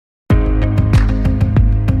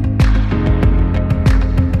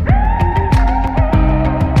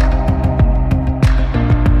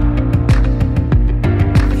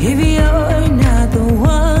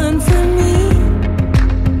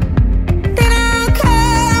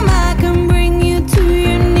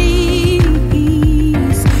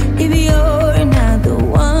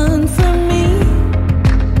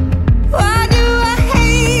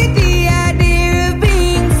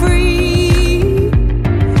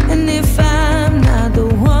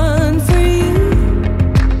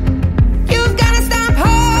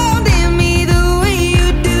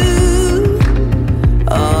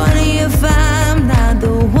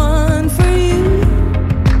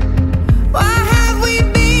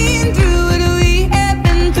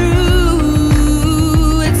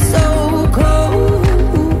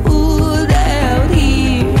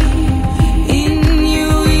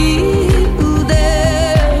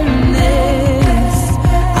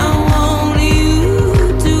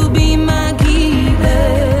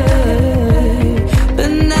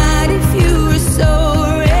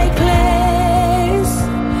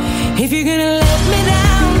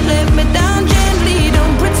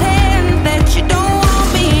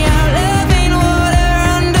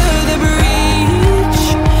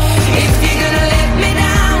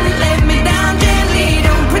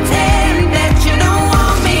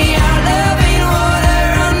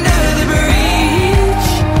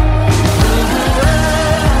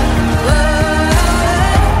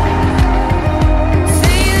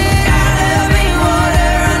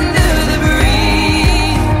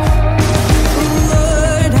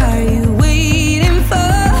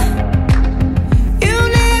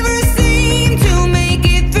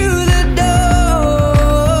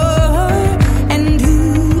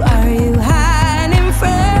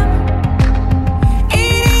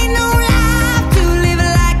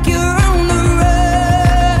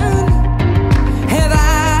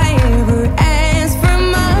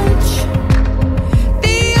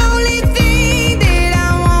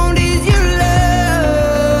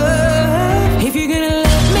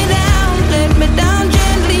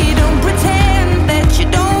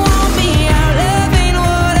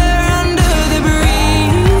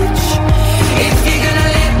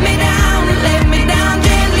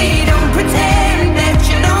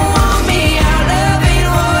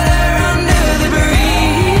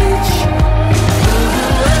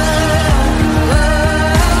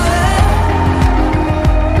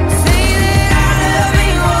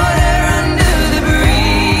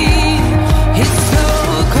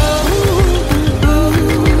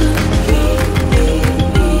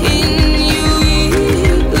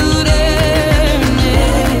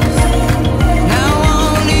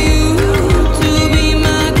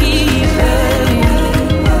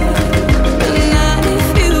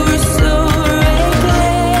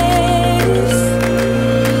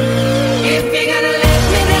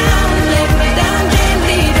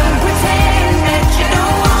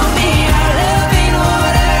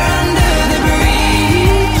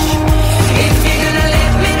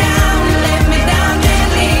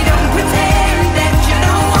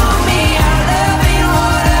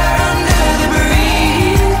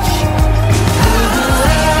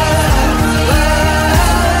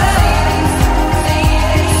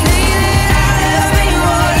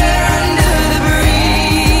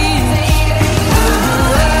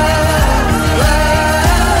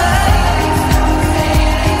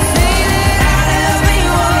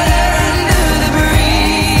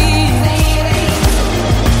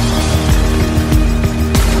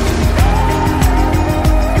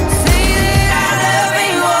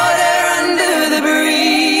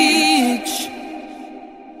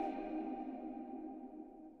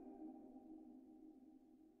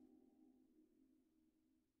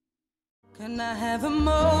Can I have a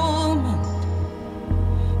moment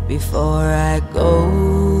before I go?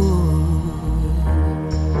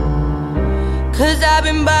 'Cause I've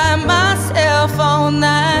been by myself all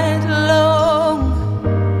night long,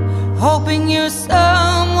 hoping you're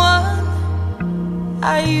someone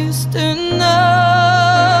I used to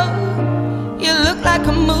know. You look like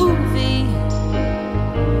a movie,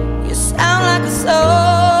 you sound like a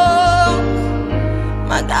song.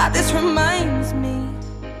 My God, this reminds me.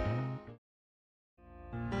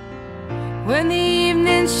 When the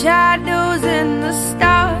evening shadows and the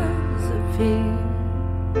stars appear,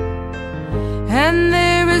 and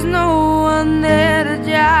there is no one there to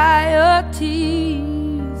dry your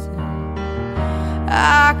tears,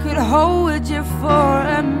 I could hold you for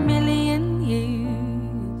a million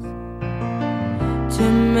years to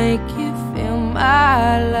make you feel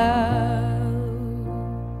my love.